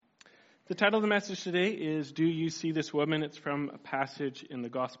The title of the message today is Do You See This Woman? It's from a passage in the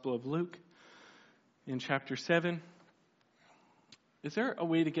Gospel of Luke in chapter 7. Is there a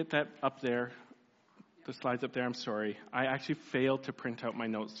way to get that up there? The slides up there, I'm sorry. I actually failed to print out my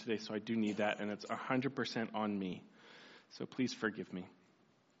notes today, so I do need that, and it's 100% on me. So please forgive me.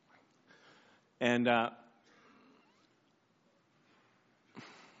 And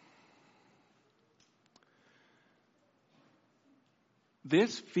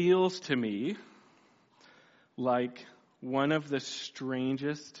this feels to me like one of the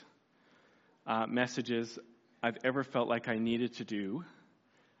strangest messages I've ever felt like I needed to do,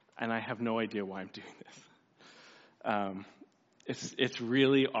 and I have no idea why I'm doing this. It's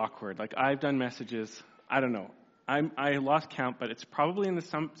really awkward. Like, I've done messages, I don't know. I lost count, but it's probably in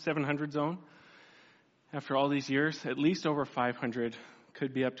the 700 zone. After all these years, at least over 500,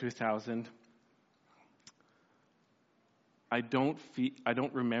 could be up to 1,000. I don't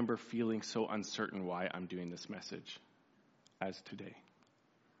remember feeling so uncertain why I'm doing this message as today.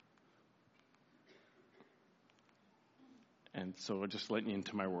 And so I'll just let you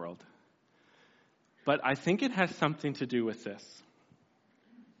into my world. But I think it has something to do with this.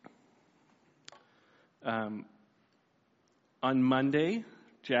 On Monday,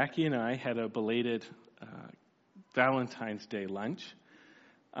 Jackie and I had a belated Valentine's Day lunch.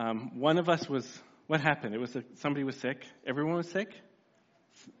 One of us was... What happened? Somebody was sick? Everyone was sick?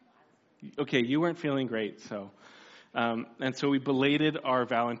 Okay, you weren't feeling great, so. And so we belated our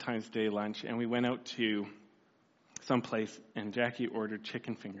Valentine's Day lunch, and we went out to someplace, and Jackie ordered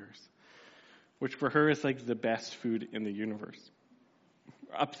chicken fingers, which for her is like the best food in the universe.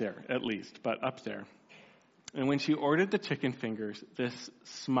 Up there, at least, but up there. And when she ordered the chicken fingers, this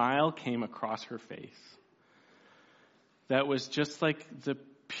smile came across her face. That was just like the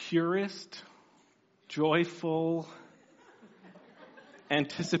purest, joyful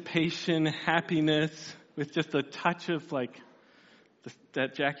anticipation, happiness, with just a touch of like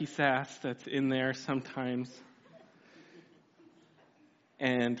that Jackie sass that's in there sometimes.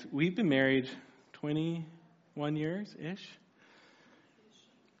 And we've been married 21 years-ish.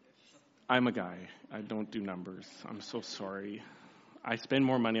 I'm a guy. I don't do numbers. I'm so sorry. I spend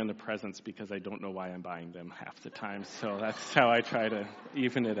more money on the presents because I don't know why I'm buying them half the time. So that's how I try to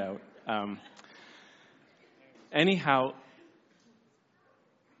even it out. Anyhow,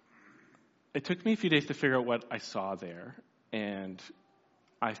 it took me a few days to figure out what I saw there, and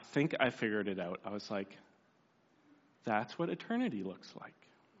I think I figured it out. I was like, that's what eternity looks like.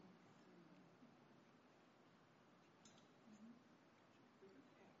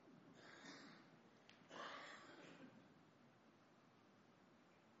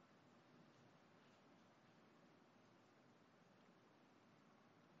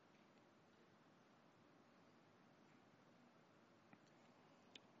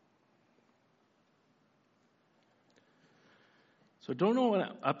 So don't know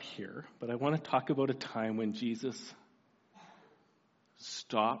what up here, but I want to talk about a time when Jesus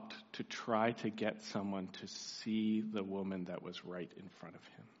stopped to try to get someone to see the woman that was right in front of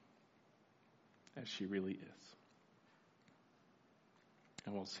him, as she really is.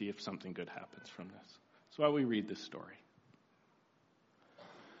 And we'll see if something good happens from this. So why don't we read this story?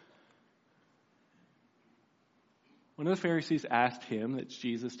 One of the Pharisees asked him, that's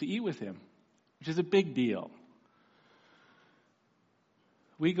Jesus, to eat with him, which is a big deal.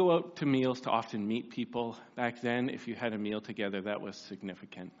 We go out to meals to often meet people. Back then, if you had a meal together, that was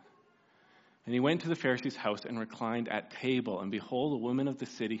significant. And he went to the Pharisee's house and reclined at table. And behold, a woman of the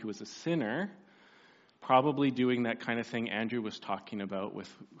city who was a sinner, probably doing that kind of thing Andrew was talking about with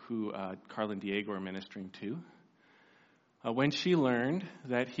who Carl and Diego were ministering to. When she learned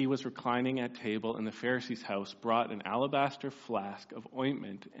that he was reclining at table in the Pharisee's house, brought an alabaster flask of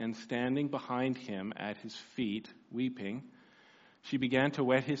ointment, and standing behind him at his feet, weeping, she began to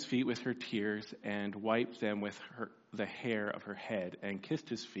wet his feet with her tears and wiped them with the hair of her head and kissed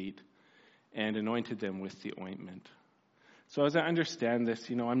his feet and anointed them with the ointment. So as I understand this,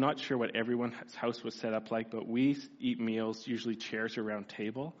 I'm not sure what everyone's house was set up like, but we eat meals, usually chairs around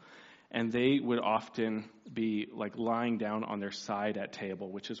table, and they would often be like lying down on their side at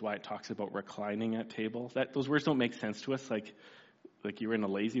table, which is why it talks about reclining at table. Those words don't make sense to us, like you were in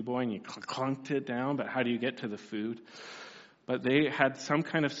a lazy boy and you clunked it down, but how do you get to the food? But they had some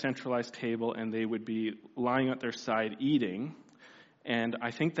kind of centralized table, and they would be lying at their side eating. And I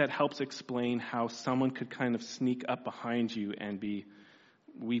think that helps explain how someone could kind of sneak up behind you and be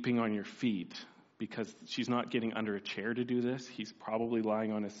weeping on your feet, because she's not getting under a chair to do this. He's probably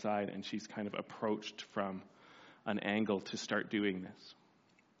lying on his side, and she's kind of approached from an angle to start doing this.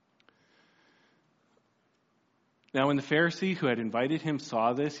 Now, when the Pharisee who had invited him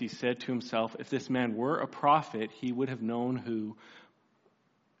saw this, he said to himself, if this man were a prophet, he would have known who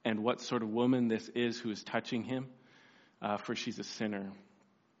and what sort of woman this is who is touching him, for she's a sinner.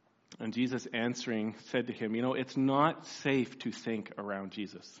 And Jesus answering said to him, it's not safe to think around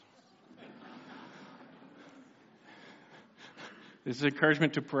Jesus. This is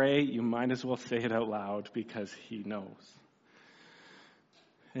encouragement to pray. You might as well say it out loud because he knows.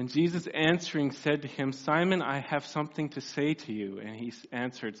 And Jesus answering said to him, Simon, I have something to say to you. And he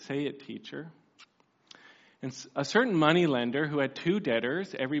answered, say it, teacher. And a certain moneylender who had two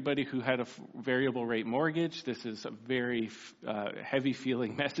debtors, everybody who had a variable rate mortgage, this is a very heavy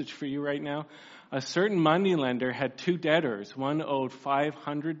feeling message for you right now. A certain moneylender had two debtors. One owed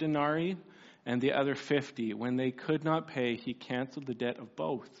 500 denarii and the other 50. When they could not pay, he canceled the debt of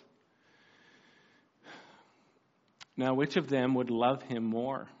both. Now, which of them would love him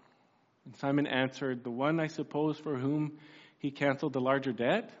more? And Simon answered, the one, I suppose, for whom he canceled the larger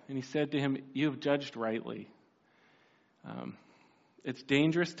debt. And he said to him, you have judged rightly. It's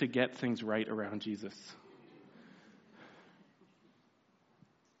dangerous to get things right around Jesus.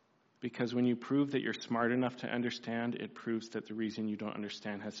 Because when you prove that you're smart enough to understand, it proves that the reason you don't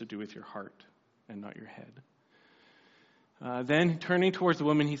understand has to do with your heart and not your head. Then turning towards the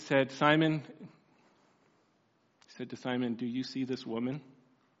woman, he said to Simon, do you see this woman?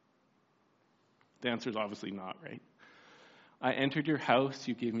 The answer is obviously not, right? I entered your house,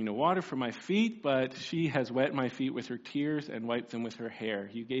 you gave me no water for my feet, but she has wet my feet with her tears and wiped them with her hair.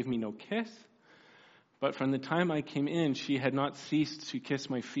 You gave me no kiss, but from the time I came in, she had not ceased to kiss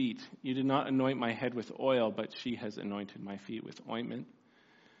my feet. You did not anoint my head with oil, but she has anointed my feet with ointment.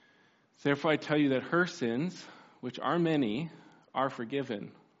 Therefore I tell you that her sins, which are many, are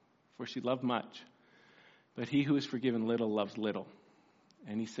forgiven, for she loved much. But he who is forgiven little loves little.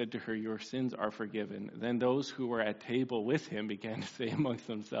 And he said to her, your sins are forgiven. Then those who were at table with him began to say amongst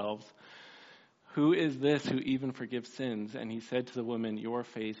themselves, who is this who even forgives sins? And he said to the woman, your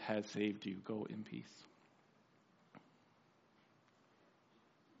faith has saved you. Go in peace.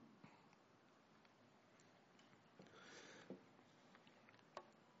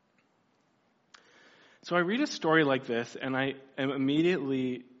 So I read a story like this, and I am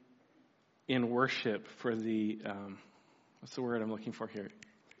immediately in worship for the, what's the word I'm looking for here?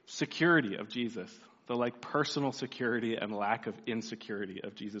 Security of Jesus. The personal security and lack of insecurity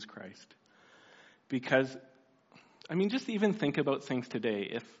of Jesus Christ. Because, just even think about things today.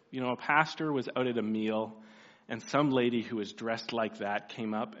 If, a pastor was out at a meal and some lady who was dressed like that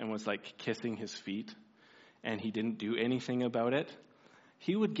came up and was kissing his feet and he didn't do anything about it,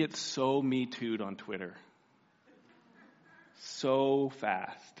 he would get so Me Too'd on Twitter. So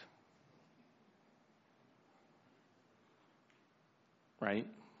fast. Right?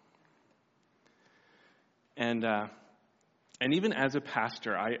 And even as a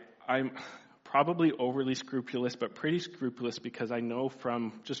pastor, I'm probably overly scrupulous, but pretty scrupulous because I know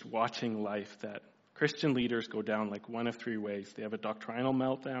from just watching life that Christian leaders go down one of three ways. They have a doctrinal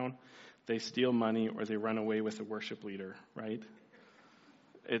meltdown, they steal money, or they run away with a worship leader, right?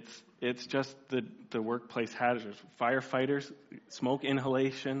 It's just the workplace hazards. Firefighters, smoke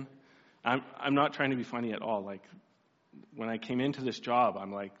inhalation. I'm not trying to be funny at all. When I came into this job,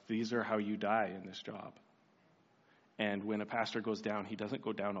 I'm these are how you die in this job. And when a pastor goes down, he doesn't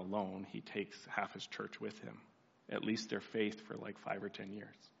go down alone. He takes half his church with him, at least their faith for 5 or 10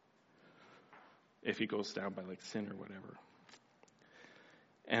 years. If he goes down by sin or whatever.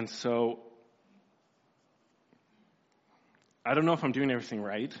 And so, I don't know if I'm doing everything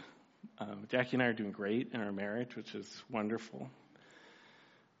right. Jackie and I are doing great in our marriage, which is wonderful.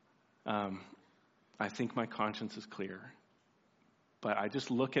 I think my conscience is clear. But I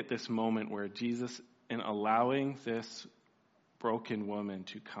just look at this moment where Jesus, in allowing this broken woman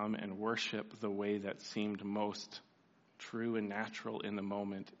to come and worship the way that seemed most true and natural in the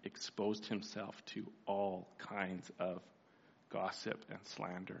moment, exposed himself to all kinds of gossip and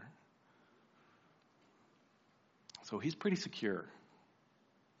slander. So he's pretty secure,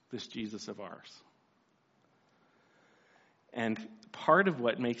 this Jesus of ours. And part of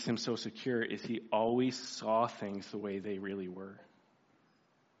what makes him so secure is he always saw things the way they really were.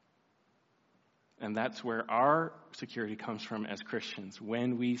 And that's where our security comes from as Christians.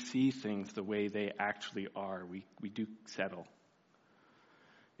 When we see things the way they actually are, we do settle.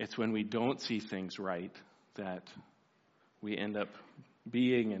 It's when we don't see things right that we end up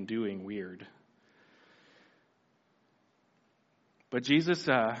being and doing weird. But Jesus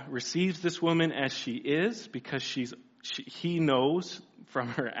receives this woman as she is because he knows from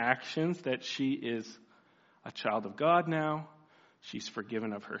her actions that she is a child of God now. She's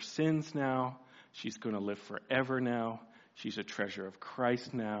forgiven of her sins now. She's going to live forever now. She's a treasure of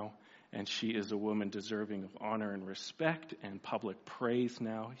Christ now. And she is a woman deserving of honor and respect and public praise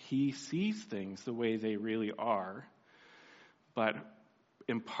now. He sees things the way they really are. But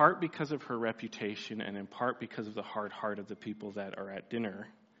in part because of her reputation and in part because of the hard heart of the people that are at dinner,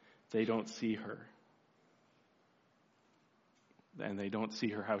 they don't see her. And they don't see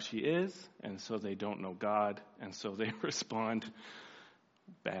her how she is, and so they don't know God, and so they respond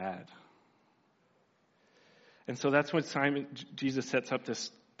bad. And so that's when Jesus sets up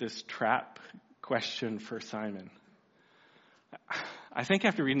this trap question for Simon. I think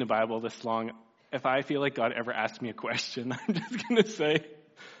after reading the Bible this long, if I feel like God ever asks me a question, I'm just going to say,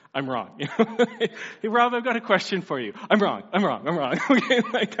 I'm wrong. Hey, Rob, I've got a question for you. I'm wrong. Okay,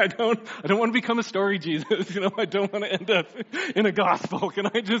 like I don't want to become a story Jesus. I don't want to end up in a gospel.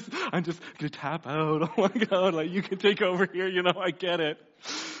 I'm just going to tap out. Oh my God, like you can take over here. I get it.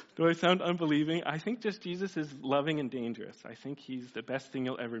 Do I sound unbelieving? I think just Jesus is loving and dangerous. I think he's the best thing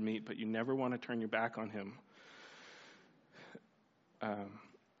you'll ever meet, but you never want to turn your back on him.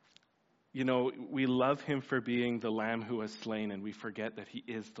 We love him for being the lamb who was slain, and we forget that he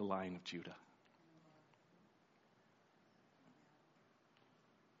is the Lion of Judah.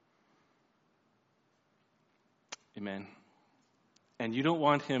 Amen. And you don't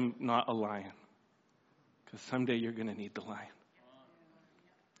want him not a lion, because someday you're going to need the lion.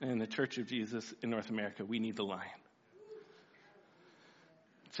 And in the Church of Jesus in North America, we need the lion.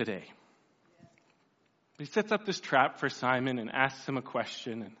 Today. He sets up this trap for Simon and asks him a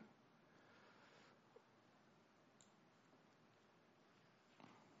question.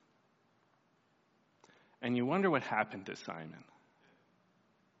 And you wonder what happened to Simon.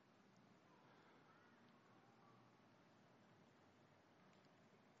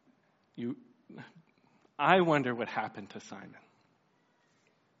 I wonder what happened to Simon.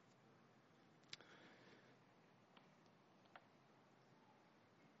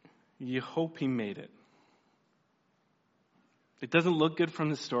 You hope he made it. It doesn't look good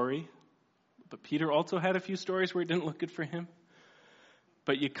from the story, but Peter also had a few stories where it didn't look good for him.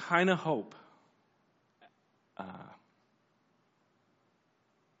 But you kind of hope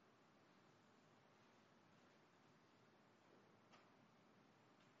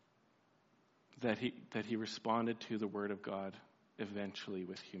that he responded to the word of God eventually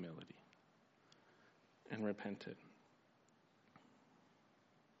with humility and repented.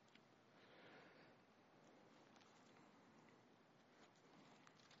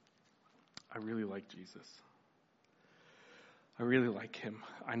 I really like Jesus. I really like him.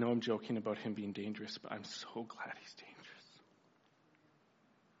 I know I'm joking about him being dangerous, but I'm so glad he's dangerous.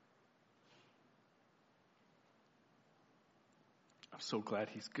 I'm so glad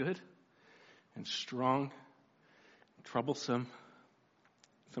he's good and strong, and troublesome,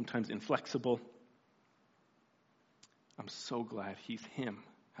 sometimes inflexible. I'm so glad he's him,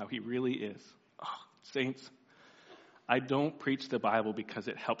 how he really is. Oh, saints, I don't preach the Bible because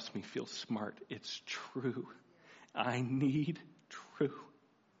it helps me feel smart. It's true. I need true.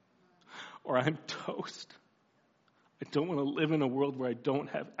 Or I'm toast. I don't want to live in a world where I don't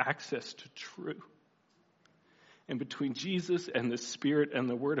have access to true. And between Jesus and the Spirit and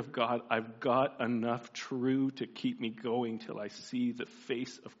the Word of God, I've got enough true to keep me going till I see the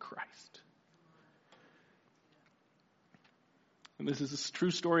face of Christ. And this is a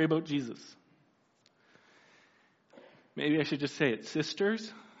true story about Jesus. Maybe I should just say it. Sisters,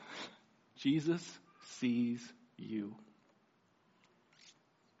 Jesus sees you.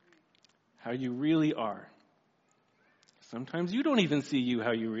 How you really are. Sometimes you don't even see you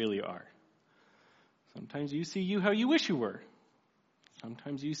how you really are. Sometimes you see you how you wish you were.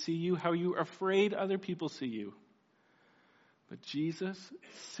 Sometimes you see you how you're afraid other people see you. But Jesus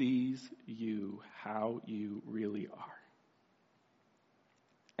sees you how you really are.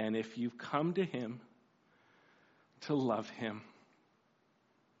 And if you've come to him to love him,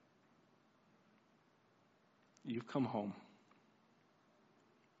 you've come home.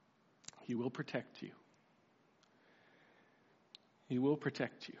 He will protect you. He will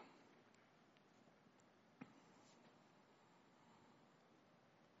protect you.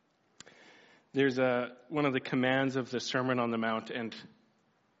 There's one of the commands of the Sermon on the Mount, and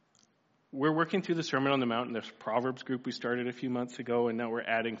we're working through the Sermon on the Mount in this Proverbs group we started a few months ago, and now we're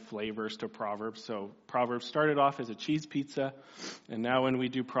adding flavors to Proverbs. So Proverbs started off as a cheese pizza, and now when we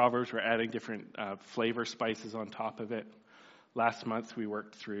do Proverbs, we're adding different flavor spices on top of it. Last month we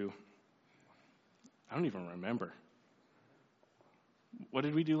worked through, I don't even remember. What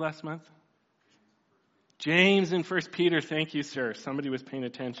did we do last month? James in 1 Peter, thank you, sir. Somebody was paying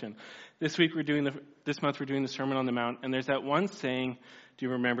attention. This month we're doing the Sermon on the Mount, and there's that one saying, do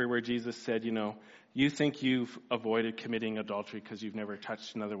you remember where Jesus said, you think you've avoided committing adultery because you've never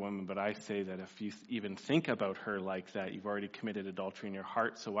touched another woman, but I say that if you even think about her like that, you've already committed adultery in your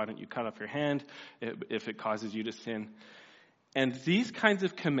heart, so why don't you cut off your hand if it causes you to sin? And these kinds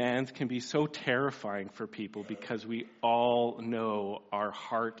of commands can be so terrifying for people because we all know our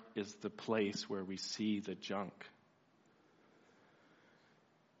heart is the place where we see the junk.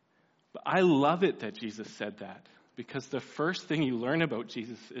 But I love it that Jesus said that, because the first thing you learn about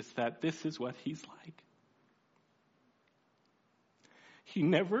Jesus is that this is what he's like. He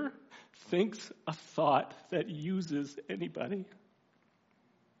never thinks a thought that uses anybody.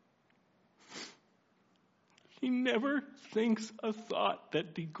 He never thinks a thought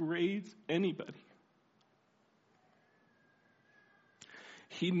that degrades anybody.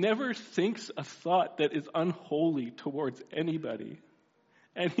 He never thinks a thought that is unholy towards anybody.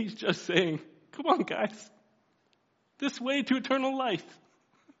 And he's just saying, come on, guys. This way to eternal life.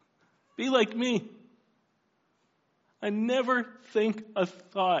 Be like me. I never think a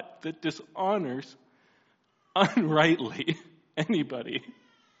thought that dishonors unrightly anybody.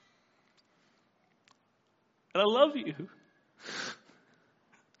 And I love you.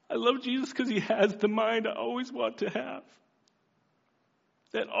 I love Jesus because he has the mind I always want to have.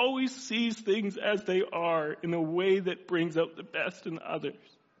 That always sees things as they are in a way that brings out the best in others,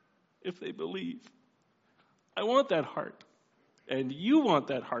 if they believe. I want that heart. And you want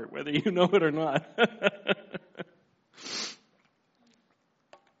that heart, whether you know it or not.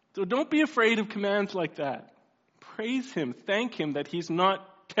 So don't be afraid of commands like that. Praise him. Thank him that he's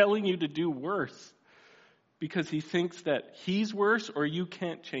not telling you to do worse because he thinks that he's worse or you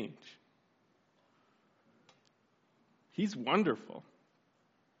can't change. He's wonderful.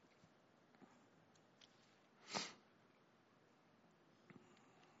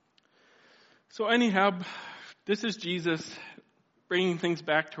 So anyhow, this is Jesus bringing things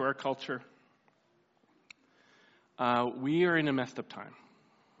back to our culture. We are in a messed up time.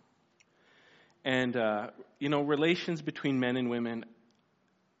 And, relations between men and women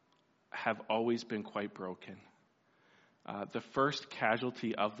have always been quite broken. The first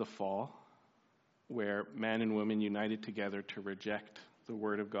casualty of the fall, where men and women united together to reject the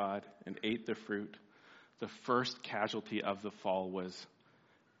word of God and ate the fruit, the first casualty of the fall was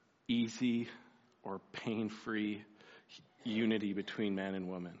easy or pain-free unity between man and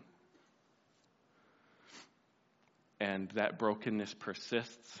woman. And that brokenness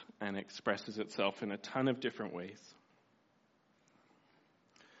persists and expresses itself in a ton of different ways.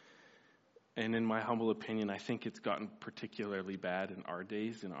 And in my humble opinion, I think it's gotten particularly bad in our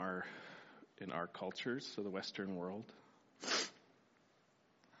days, in our cultures, so the Western world.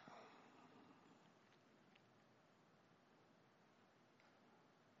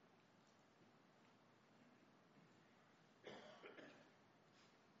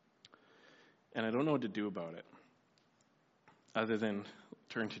 And I don't know what to do about it, other than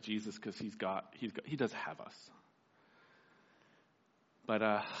turn to Jesus because he does have us. But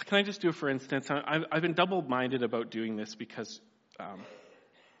can I just do it for instance? I've been double-minded about doing this because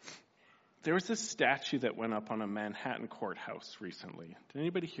there was this statue that went up on a Manhattan courthouse recently. Did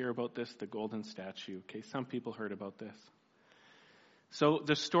anybody hear about this, the golden statue? Okay, some people heard about this. So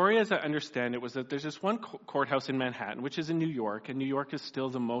the story, as I understand it, was that there's this one courthouse in Manhattan, which is in New York, and New York is still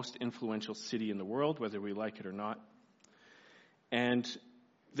the most influential city in the world, whether we like it or not. And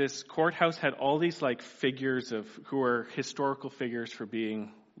this courthouse had all these figures who are historical figures for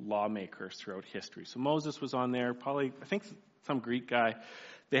being lawmakers throughout history. So Moses was on there, probably, I think some Greek guy.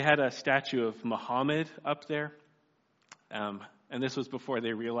 They had a statue of Muhammad up there. And this was before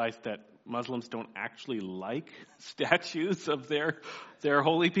they realized that Muslims don't actually like statues of their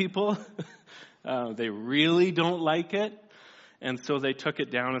holy people. They really don't like it. And so they took it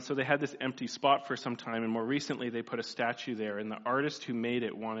down. And so they had this empty spot for some time. And more recently, they put a statue there. And the artist who made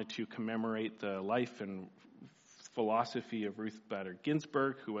it wanted to commemorate the life and philosophy of Ruth Bader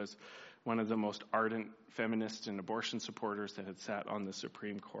Ginsburg, who was one of the most ardent feminists and abortion supporters that had sat on the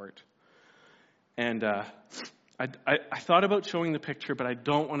Supreme Court. And I thought about showing the picture, but I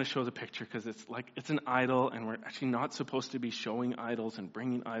don't want to show the picture because it's an idol, and we're actually not supposed to be showing idols and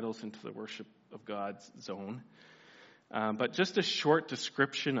bringing idols into the worship of God's zone. But just a short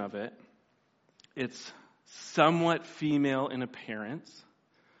description of it. It's somewhat female in appearance,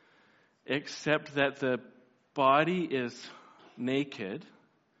 except that the body is naked.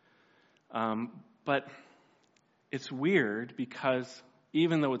 But it's weird because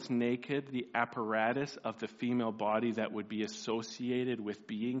even though it's naked, the apparatus of the female body that would be associated with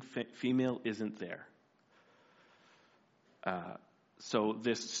being female isn't there. So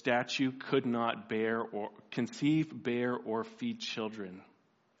this statue could not conceive, bear, or feed children,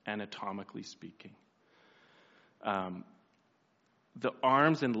 anatomically speaking. The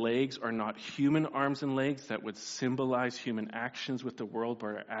arms and legs are not human arms and legs that would symbolize human actions with the world, but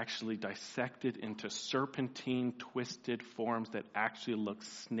are actually dissected into serpentine, twisted forms that actually look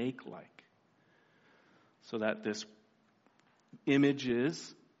snake-like. So that this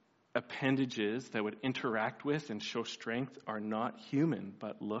appendages that would interact with and show strength are not human,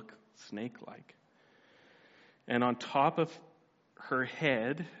 but look snake-like. And on top of her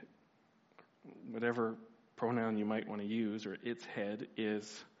head, whatever pronoun you might want to use, or its head,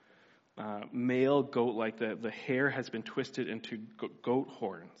 is male goat-like. The hair has been twisted into goat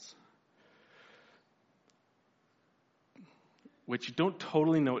horns, which you don't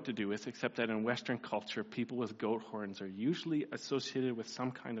totally know what to do with, except that in Western culture, people with goat horns are usually associated with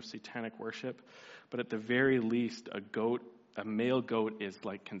some kind of satanic worship, but at the very least, a male goat is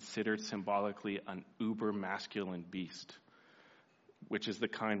like considered symbolically an uber masculine beast, which is the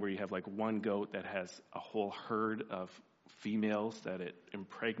kind where you have like one goat that has a whole herd of females that it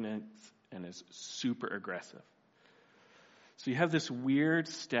impregnates and is super aggressive. So you have this weird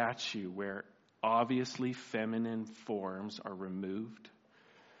statue where obviously feminine forms are removed,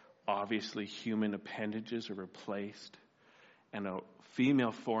 obviously human appendages are replaced, and a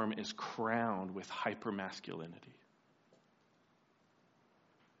female form is crowned with hypermasculinity.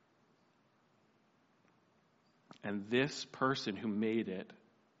 And this person who made it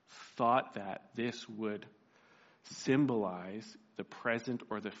thought that this would symbolize the present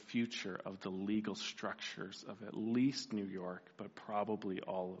or the future of the legal structures of at least New York, but probably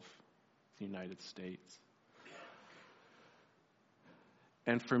all of the United States.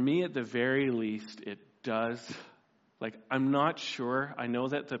 And for me, at the very least, it does. I'm not sure. I know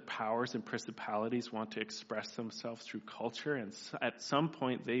that the powers and principalities want to express themselves through culture, and at some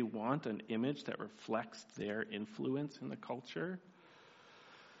point they want an image that reflects their influence in the culture.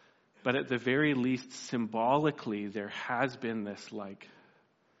 But at the very least, symbolically, there has been this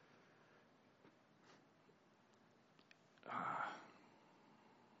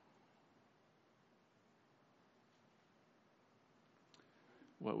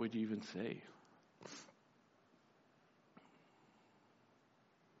what would you even say?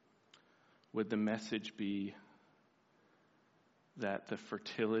 Would the message be that the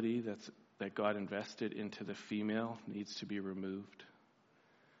fertility that God invested into the female needs to be removed?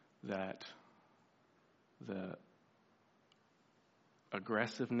 That the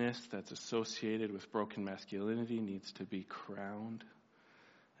aggressiveness that's associated with broken masculinity needs to be crowned?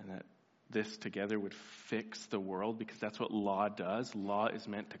 And that this together would fix the world, because that's what law does. Law is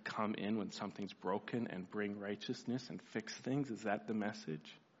meant to come in when something's broken and bring righteousness and fix things. Is that the message?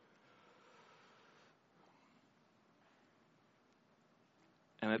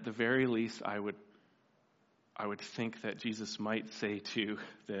 And at the very least, I would think that Jesus might say to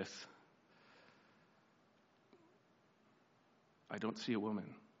this, I don't see a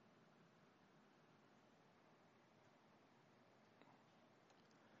woman.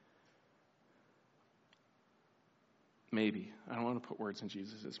 Maybe. I don't want to put words in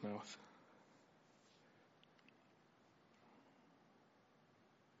Jesus' mouth.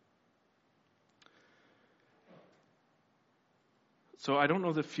 So I don't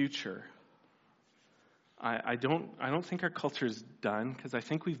know the future. I don't think our culture is done, because I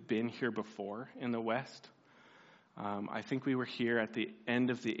think we've been here before in the West. I think we were here at the end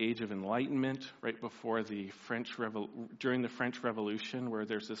of the Age of Enlightenment, right before during the French Revolution, where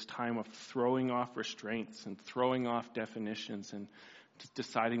there's this time of throwing off restraints and throwing off definitions and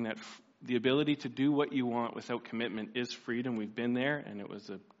deciding that the ability to do what you want without commitment is freedom. We've been there, and it was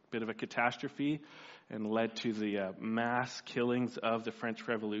a bit of a catastrophe and led to the mass killings of the French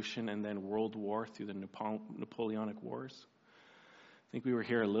Revolution and then World War through the Napoleonic Wars. I think we were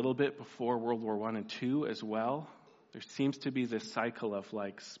here a little bit before World War I and II as well. There seems to be this cycle of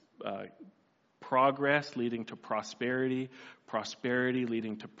progress leading to prosperity, prosperity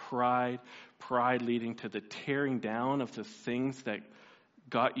leading to pride, pride leading to the tearing down of the things that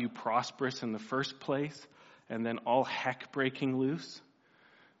got you prosperous in the first place, and then all heck breaking loose,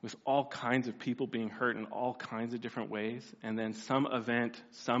 with all kinds of people being hurt in all kinds of different ways, and then some event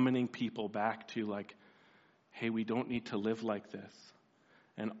summoning people back to hey, we don't need to live like this.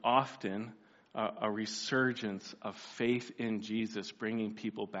 And often a resurgence of faith in Jesus, bringing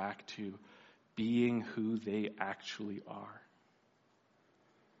people back to being who they actually are.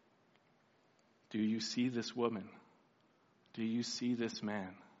 Do you see this woman? Do you see this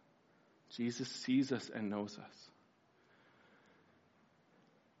man? Jesus sees us and knows us.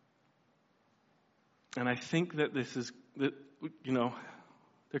 And I think that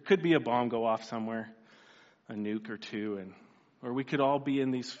there could be a bomb go off somewhere, a nuke or two, or we could all be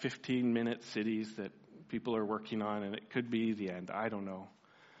in these 15-minute cities that people are working on, and it could be the end. I don't know.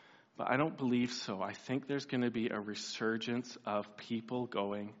 But I don't believe so. I think there's going to be a resurgence of people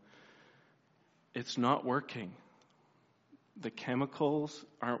going, it's not working. The chemicals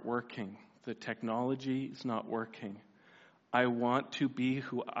aren't working. The technology is not working. I want to be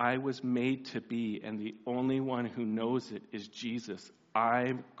who I was made to be, and the only one who knows it is Jesus.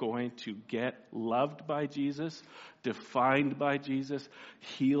 I'm going to get loved by Jesus, defined by Jesus,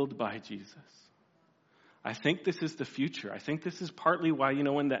 healed by Jesus. I think this is the future. I think this is partly why,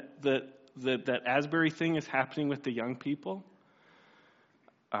 when that Asbury thing is happening with the young people,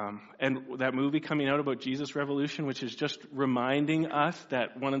 and that movie coming out about Jesus Revolution, which is just reminding us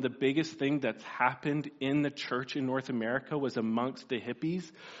that one of the biggest things that's happened in the church in North America was amongst the hippies,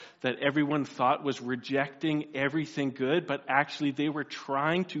 that everyone thought was rejecting everything good, but actually they were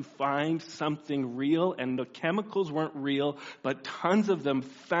trying to find something real, and the chemicals weren't real, but tons of them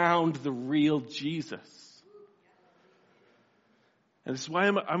found the real Jesus. And this is why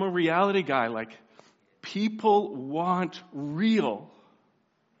I'm a reality guy. Like, people want real.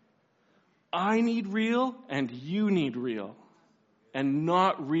 I need real, and you need real. And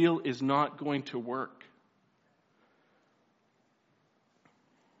not real is not going to work.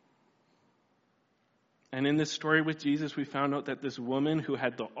 And in this story with Jesus, we found out that this woman who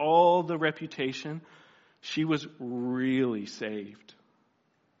had all the reputation, she was really saved.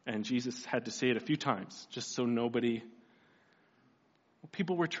 And Jesus had to say it a few times, just so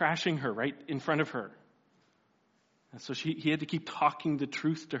people were trashing her right in front of her. And so he had to keep talking the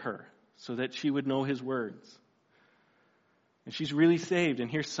truth to her, so that she would know his words. And she's really saved. And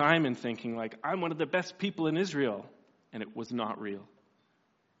here's Simon thinking, like, I'm one of the best people in Israel. And it was not real.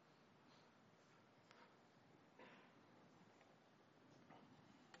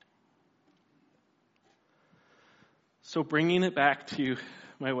 So bringing it back to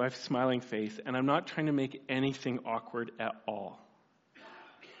my wife's smiling face, and I'm not trying to make anything awkward at all.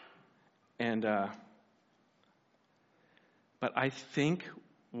 But I think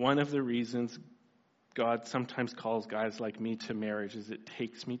one of the reasons God sometimes calls guys like me to marriage is it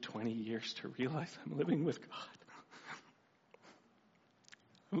takes me 20 years to realize I'm living with God.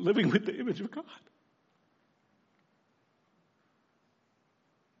 I'm living with the image of God.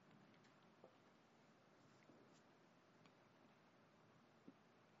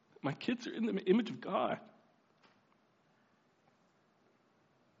 My kids are in the image of God.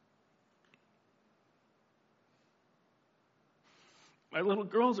 My little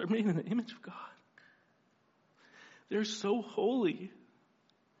girls are made in the image of God. They're so holy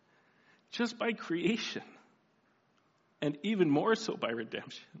just by creation, and even more so by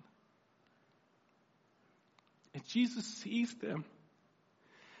redemption. And Jesus sees them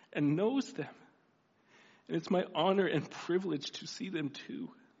and knows them. And it's my honor and privilege to see them too,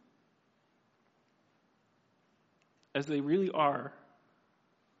 as they really are.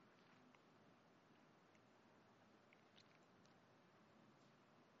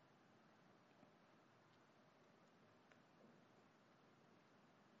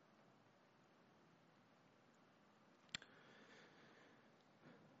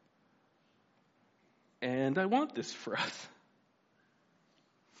 And I want this for us.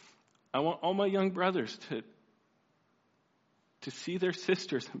 I want all my young brothers to see their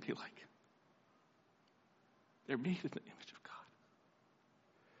sisters and be like, they're made in the image of God,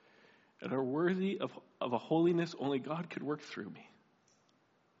 and are worthy of a holiness only God could work through me.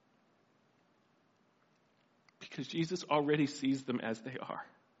 Because Jesus already sees them as they are.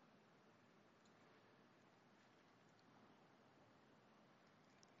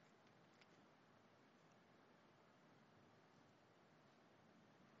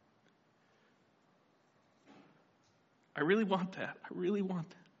 I really want that. I really want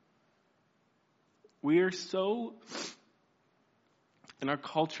that. We are so, in our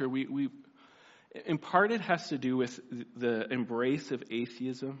culture, we in part it has to do with the embrace of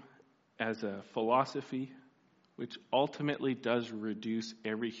atheism as a philosophy, which ultimately does reduce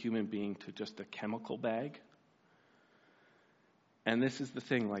every human being to just a chemical bag. And this is the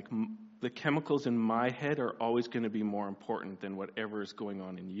thing, like, the chemicals in my head are always going to be more important than whatever is going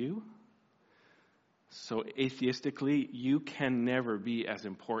on in you. So atheistically, you can never be as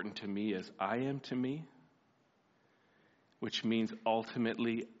important to me as I am to me, which means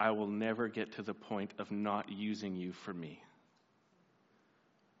ultimately I will never get to the point of not using you for me.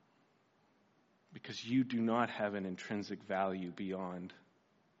 Because you do not have an intrinsic value beyond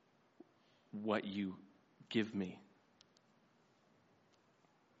what you give me.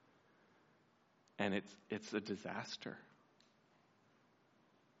 And it's a disaster.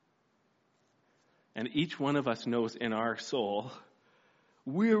 And each one of us knows in our soul,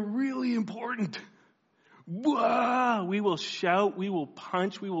 we're really important. Whoa! We will shout, we will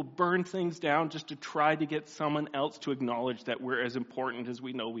punch, we will burn things down just to try to get someone else to acknowledge that we're as important as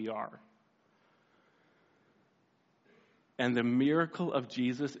we know we are. And the miracle of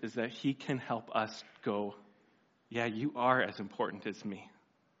Jesus is that he can help us go, yeah, you are as important as me.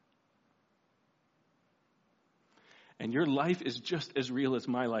 And your life is just as real as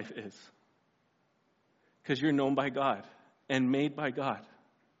my life is. Because you're known by God and made by God.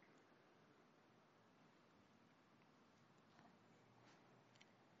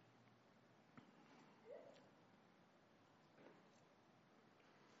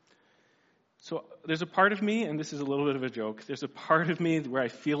 So there's a part of me, and this is a little bit of a joke, there's a part of me where I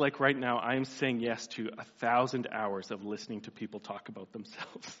feel like right now I'm saying yes to 1,000 hours of listening to people talk about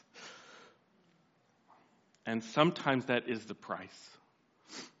themselves. And sometimes that is the price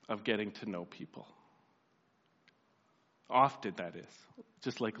of getting to know people. Often that is.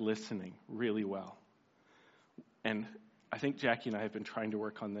 Just like listening really well. And I think Jackie and I have been trying to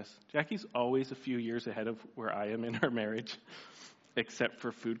work on this. Jackie's always a few years ahead of where I am in our marriage, except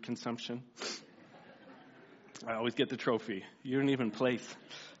for food consumption. I always get the trophy. You don't even place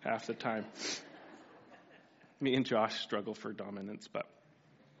half the time. Me and Josh struggle for dominance, but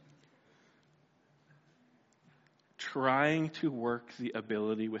trying to work the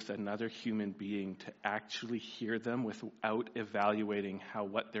ability with another human being to actually hear them without evaluating how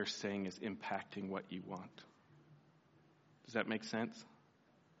what they're saying is impacting what you want. Does that make sense?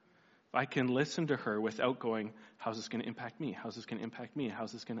 If I can listen to her without going, how's this going to impact me? How's this going to impact me?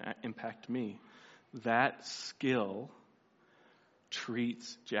 How's this going to impact me? That skill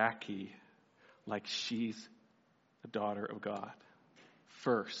treats Jackie like she's the daughter of God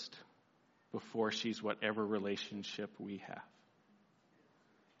first, before she's whatever relationship we have.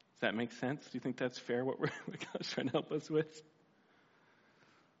 Does that make sense? Do you think that's fair, what God's trying to help us with?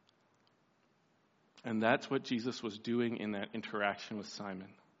 And that's what Jesus was doing in that interaction with Simon.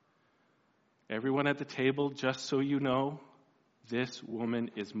 Everyone at the table, just so you know, this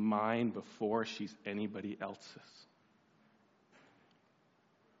woman is mine before she's anybody else's.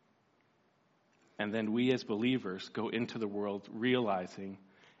 And then we as believers go into the world realizing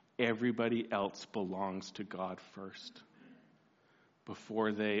everybody else belongs to God first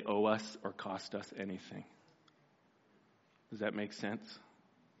before they owe us or cost us anything. Does that make sense?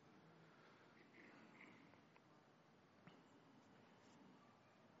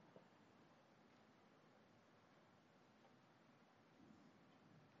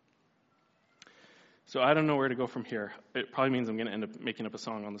 So I don't know where to go from here. It probably means I'm going to end up making up a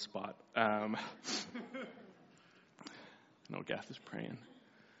song on the spot. I know Gath is praying.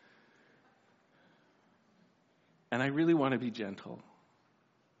 And I really want to be gentle.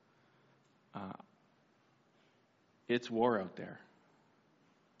 It's war out there.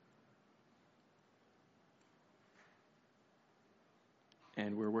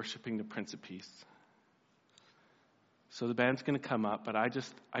 And we're worshiping the Prince of Peace. So the band's going to come up, but I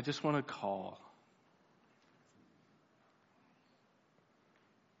just want to call.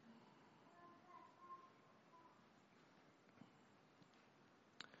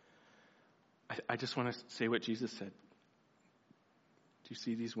 I just want to say what Jesus said. Do you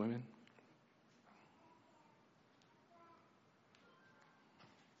see these women?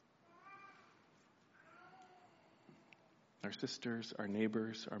 Our sisters, our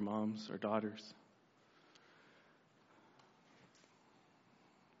neighbors, our moms, our daughters.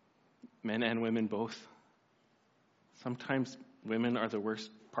 Men and women both. Sometimes women are the worst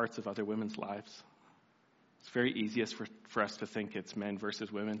parts of other women's lives. It's very easiest for us to think it's men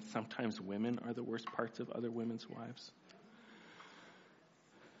versus women. Sometimes women are the worst parts of other women's lives.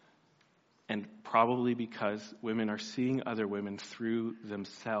 And probably because women are seeing other women through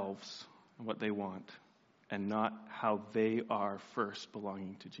themselves and what they want, and not how they are first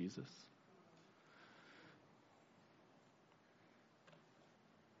belonging to Jesus.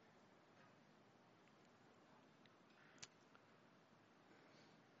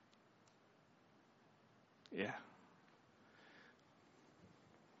 Yeah.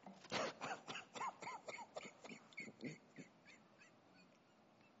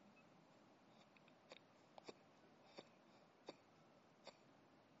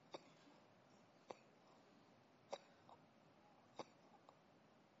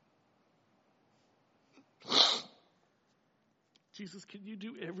 Jesus, can you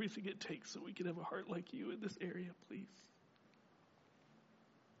do everything it takes so we can have a heart like you in this area, please?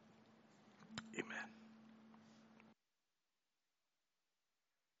 Amen.